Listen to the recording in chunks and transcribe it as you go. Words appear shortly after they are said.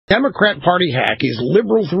Democrat Party hack. He's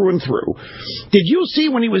liberal through and through. Did you see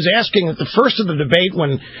when he was asking at the first of the debate,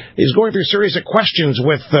 when he's going through a series of questions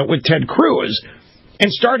with Ted Cruz,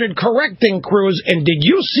 and started correcting Cruz, and did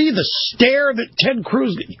you see the stare that Ted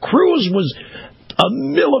Cruz was a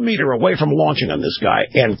millimeter away from launching on this guy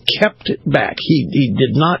and kept it back. He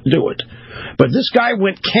did not do it. But this guy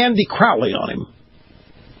went Candy Crowley on him.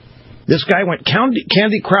 This guy went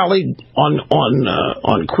Candy Crowley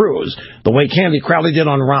on Cruz, the way Candy Crowley did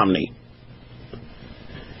on Romney.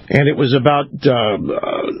 And it was about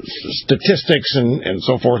statistics and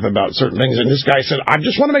so forth about certain things. And this guy said, I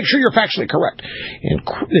just want to make sure you're factually correct.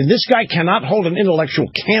 And this guy cannot hold an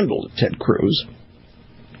intellectual candle to Ted Cruz.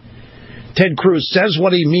 Ted Cruz says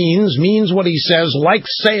what he means what he says, likes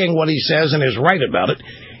saying what he says, and is right about it.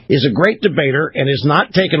 Is a great debater and is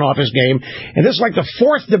not taken off his game. And this is like the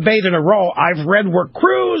fourth debate in a row I've read where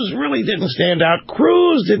Cruz really didn't stand out.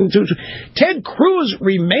 Cruz didn't do. Ted Cruz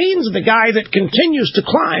remains the guy that continues to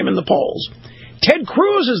climb in the polls. Ted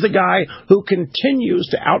Cruz is the guy who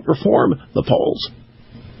continues to outperform the polls.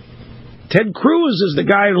 Ted Cruz is the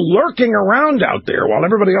guy lurking around out there while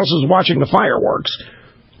everybody else is watching the fireworks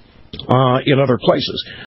in other places.